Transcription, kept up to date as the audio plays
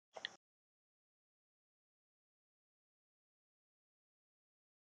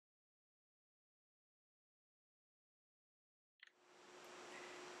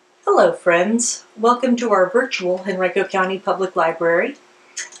Hello friends, welcome to our virtual Henrico County Public Library.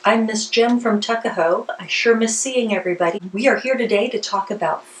 I'm Miss Jen from Tuckahoe. I sure miss seeing everybody. We are here today to talk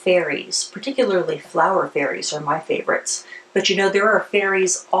about fairies, particularly flower fairies are my favorites. But you know, there are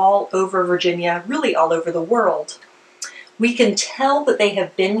fairies all over Virginia, really all over the world. We can tell that they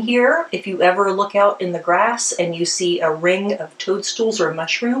have been here if you ever look out in the grass and you see a ring of toadstools or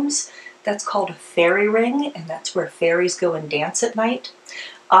mushrooms. That's called a fairy ring, and that's where fairies go and dance at night.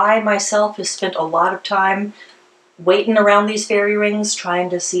 I myself have spent a lot of time waiting around these fairy rings trying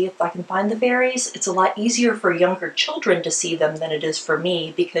to see if I can find the fairies. It's a lot easier for younger children to see them than it is for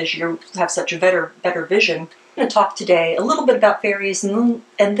me because you have such a better vision. I'm going to talk today a little bit about fairies and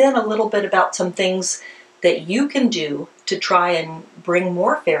then a little bit about some things that you can do to try and bring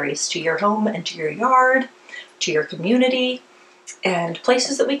more fairies to your home and to your yard, to your community, and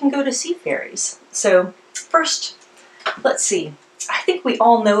places that we can go to see fairies. So first, let's see. I think we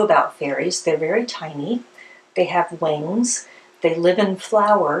all know about fairies. They're very tiny. They have wings. They live in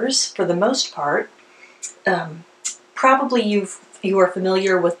flowers for the most part. Probably you are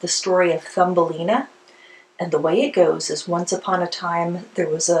familiar with the story of Thumbelina. And the way it goes is once upon a time there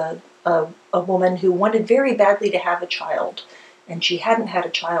was a woman who wanted very badly to have a child. And she hadn't had a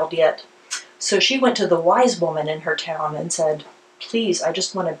child yet. So she went to the wise woman in her town and said, "Please, I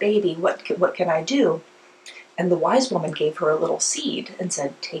just want a baby. What can I do?" And the wise woman gave her a little seed and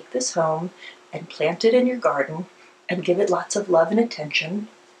said, "Take this home and plant it in your garden and give it lots of love and attention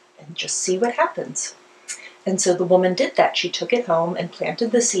and just see what happens." And so the woman did that. She took it home and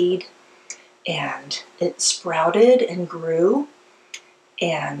planted the seed, and it sprouted and grew,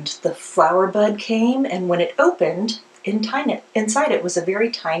 and the flower bud came, and when it opened, inside it was a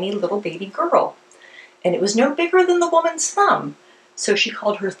very tiny little baby girl. And it was no bigger than the woman's thumb. So she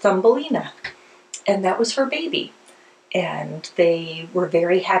called her Thumbelina. And that was her baby. And they were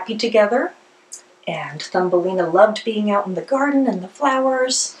very happy together. And Thumbelina loved being out in the garden and the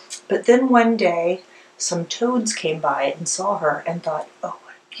flowers. But then one day, some toads came by and saw her and thought, "Oh,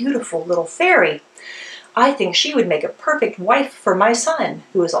 what a beautiful little fairy. I think she would make a perfect wife for my son,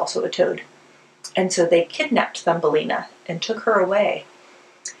 who is also a toad." And so they kidnapped Thumbelina and took her away.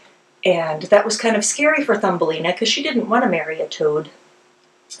 And that was kind of scary for Thumbelina because she didn't want to marry a toad.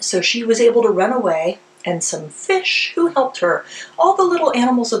 So she was able to run away, and some fish who helped her, all the little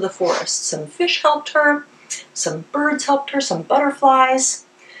animals of the forest, some fish helped her, some birds helped her, some butterflies.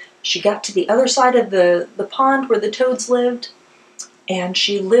 She got to the other side of the pond where the toads lived, and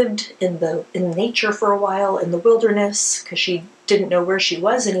she lived in nature for a while, in the wilderness, because she didn't know where she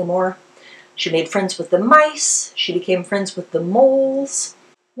was anymore. She made friends with the mice, she became friends with the moles.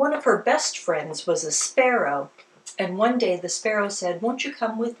 One of her best friends was a sparrow. And one day the sparrow said, "Won't you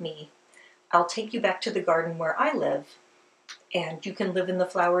come with me? I'll take you back to the garden where I live, and you can live in the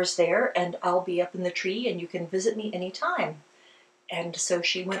flowers there, and I'll be up in the tree, and you can visit me anytime." And so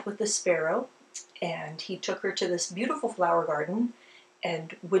she went with the sparrow, and he took her to this beautiful flower garden,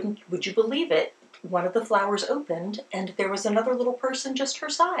 and would you believe it, one of the flowers opened, and there was another little person just her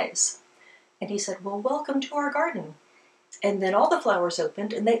size. And he said, "Well, welcome to our garden." And then all the flowers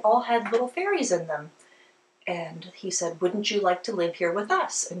opened, and they all had little fairies in them. And he said, "Wouldn't you like to live here with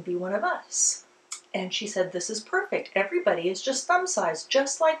us and be one of us?" And she said, "This is perfect. Everybody is just thumb-sized,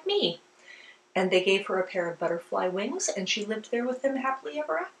 just like me." And they gave her a pair of butterfly wings, and she lived there with them happily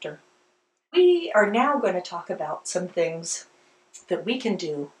ever after. We are now going to talk about some things that we can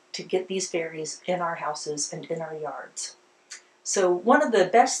do to get these fairies in our houses and in our yards. So one of the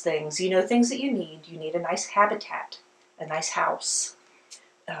best things, things that you need a nice habitat, a nice house.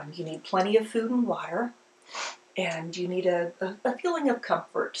 You need plenty of food and water. And you need a feeling of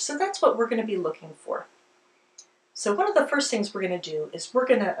comfort. So that's what we're going to be looking for. So one of the first things we're going to do is we're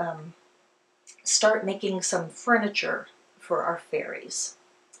going to start making some furniture for our fairies.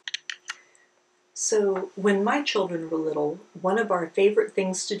 So when my children were little, one of our favorite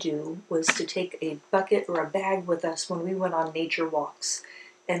things to do was to take a bucket or a bag with us when we went on nature walks.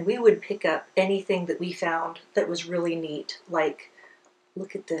 And we would pick up anything that we found that was really neat. Like,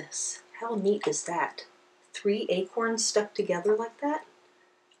 look at this. How neat is that? 3 acorns stuck together like that?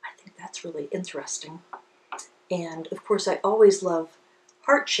 I think that's really interesting. And of course I always love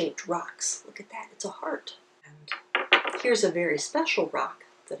heart-shaped rocks. Look at that, it's a heart. And here's a very special rock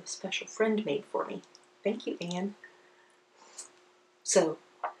that a special friend made for me. Thank you, Anne. So,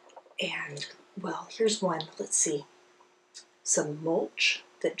 well, here's one, let's see. Some mulch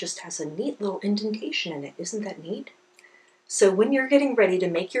that just has a neat little indentation in it. Isn't that neat? So when you're getting ready to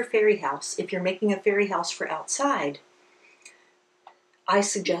make your fairy house, if you're making a fairy house for outside, I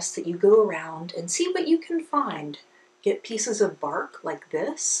suggest that you go around and see what you can find. Get pieces of bark like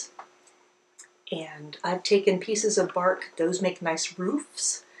this, And I've taken pieces of bark, those make nice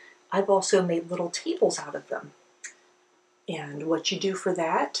roofs. I've also made little tables out of them. And what you do for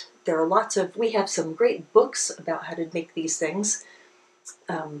that, we have some great books about how to make these things.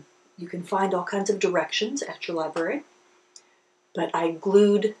 You can find all kinds of directions at your library. But I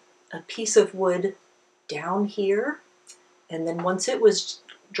glued a piece of wood down here, and then once it was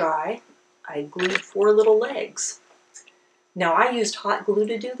dry, I glued 4 little legs. Now I used hot glue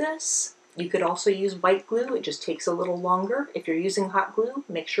to do this. You could also use white glue, it just takes a little longer. If you're using hot glue,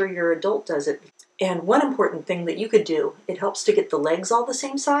 make sure your adult does it. And one important thing that you could do, it helps to get the legs all the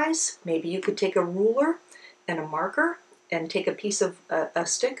same size. Maybe you could take a ruler and a marker and take a piece of a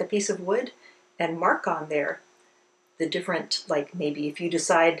stick, a piece of wood, and mark on there the different, like maybe if you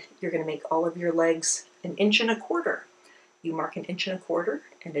decide you're going to make all of your legs 1 1/4 inches, you mark 1 1/4 inches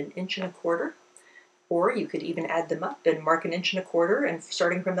and 1 1/4 inches. Or you could even add them up and mark 1 1/4 inches, and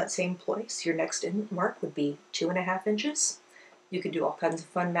starting from that same place, your next mark would be 2.5 inches. You could do all kinds of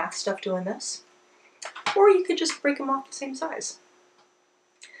fun math stuff doing this. Or you could just break them off the same size.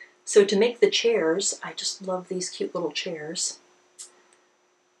 So to make the chairs, I just love these cute little chairs.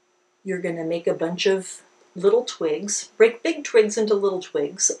 You're going to make a bunch of little twigs, break big twigs into little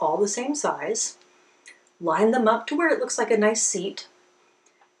twigs, all the same size. Line them up to where it looks like a nice seat.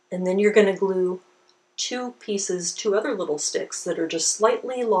 And then you're going to glue 2 other little sticks that are just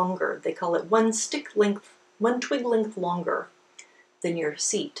slightly longer. They call it 1 twig length longer than your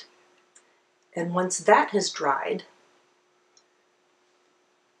seat. And once that has dried,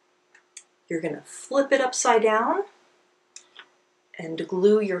 you're going to flip it upside down and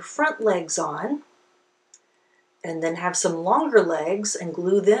glue your front legs on, and then have some longer legs and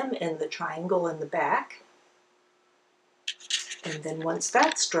glue them in the triangle in the back. And then once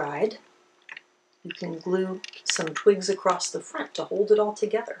that's dried, you can glue some twigs across the front to hold it all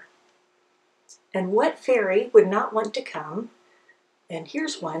together. And what fairy would not want to come? And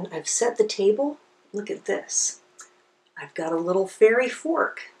here's one. I've set the table. Look at this. I've got a little fairy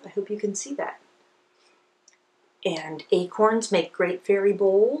fork. I hope you can see that. And acorns make great fairy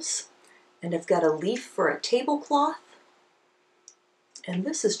bowls. And I've got a leaf for a tablecloth. And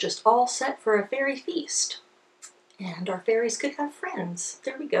this is just all set for a fairy feast. And our fairies could have friends.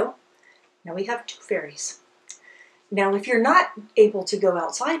 There we go. Now we have 2 fairies. Now if you're not able to go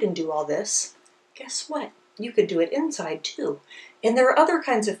outside and do all this, guess what? You could do it inside too. And there are other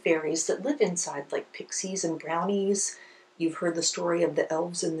kinds of fairies that live inside, like pixies and brownies. You've heard the story of the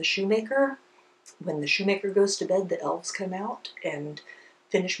elves and the shoemaker. When the shoemaker goes to bed, the elves come out and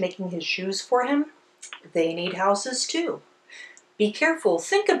finish making his shoes for him. They need houses too. Be careful.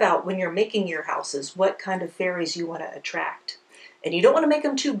 Think about when you're making your houses, what kind of fairies you want to attract. And you don't want to make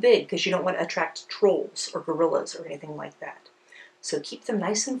them too big because you don't want to attract trolls or gorillas or anything like that. So keep them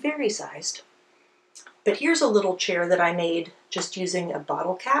nice and fairy-sized. But here's a little chair that I made just using a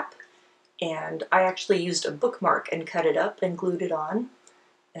bottle cap. And I actually used a bookmark and cut it up and glued it on.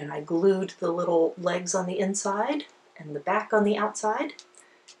 And I glued the little legs on the inside and the back on the outside.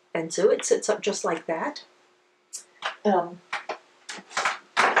 And so it sits up just like that.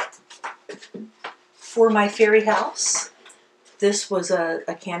 For my fairy house, this was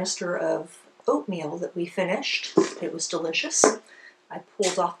a canister of oatmeal that we finished. It was delicious. I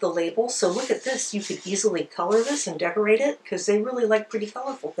pulled off the label, so look at this. You could easily color this and decorate it because they really like pretty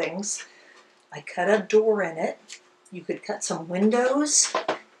colorful things. I cut a door in it. You could cut some windows.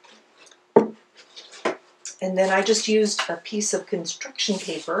 And then I just used a piece of construction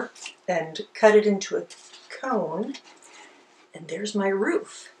paper and cut it into a cone. And there's my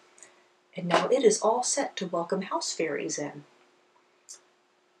roof. And now it is all set to welcome house fairies in.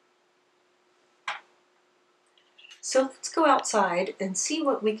 So let's go outside and see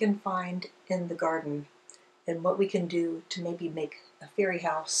what we can find in the garden and what we can do to maybe make a fairy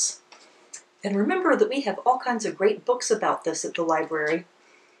house. And remember that we have all kinds of great books about this at the library,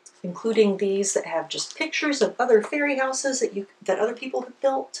 including these that have just pictures of other fairy houses that other people have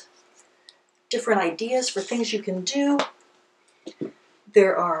built, different ideas for things you can do.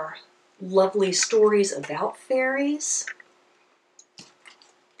 There are lovely stories about fairies.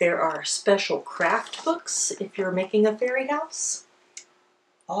 There are special craft books if you're making a fairy house.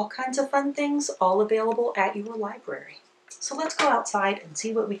 All kinds of fun things, all available at your library. So let's go outside and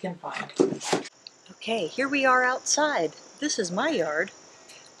see what we can find. Okay, here we are outside. This is my yard.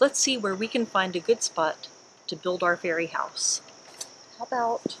 Let's see where we can find a good spot to build our fairy house. How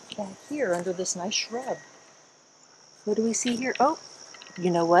about back here under this nice shrub? What do we see here? Oh,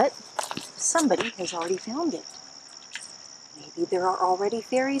 you know what? Somebody has already found it. Maybe there are already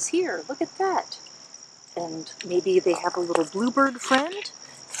fairies here. Look at that. And maybe they have a little bluebird friend.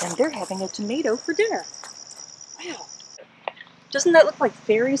 And they're having a tomato for dinner. Wow. Doesn't that look like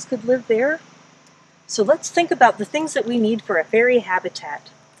fairies could live there? So let's think about the things that we need for a fairy habitat.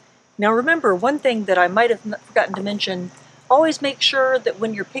 Now remember, one thing that I might have forgotten to mention, always make sure that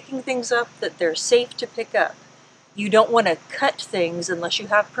when you're picking things up that they're safe to pick up. You don't want to cut things unless you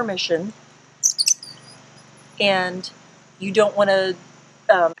have permission, and you don't want to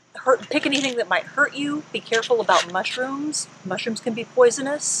pick anything that might hurt you. Be careful about mushrooms. Mushrooms can be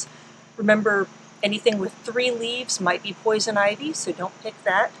poisonous. Remember, anything with 3 leaves might be poison ivy, so don't pick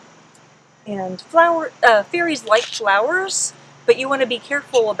that. And fairies like flowers, but you want to be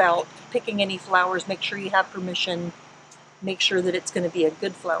careful about picking any flowers. Make sure you have permission. Make sure that it's going to be a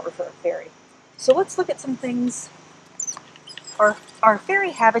good flower for a fairy. So let's look at some things. Our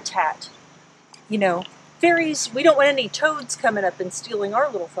fairy habitat. You know, fairies, we don't want any toads coming up and stealing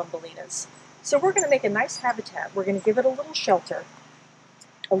our little Thumbelinas. So we're going to make a nice habitat. We're going to give it a little shelter,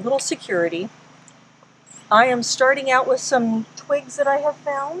 a little security. I am starting out with some twigs that I have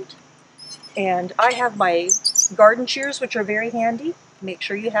found. And I have my garden shears, which are very handy. Make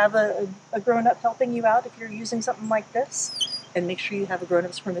sure you have a grown-up helping you out if you're using something like this. And make sure you have a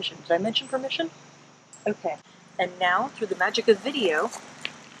grown-up's permission. Did I mention permission? Okay. And now, through the magic of video,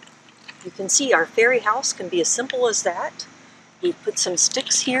 you can see our fairy house can be as simple as that. We put some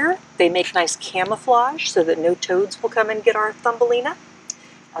sticks here. They make nice camouflage so that no toads will come and get our Thumbelina.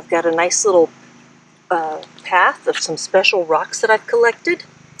 I've got a nice little path of some special rocks that I've collected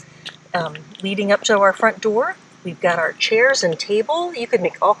leading up to our front door. We've got our chairs and table. You could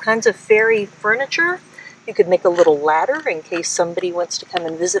make all kinds of fairy furniture. You could make a little ladder in case somebody wants to come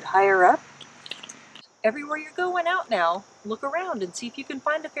and visit higher up. Everywhere you're going out now, look around and see if you can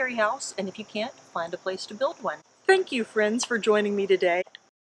find a fairy house, and if you can't, find a place to build one. Thank you, friends, for joining me today.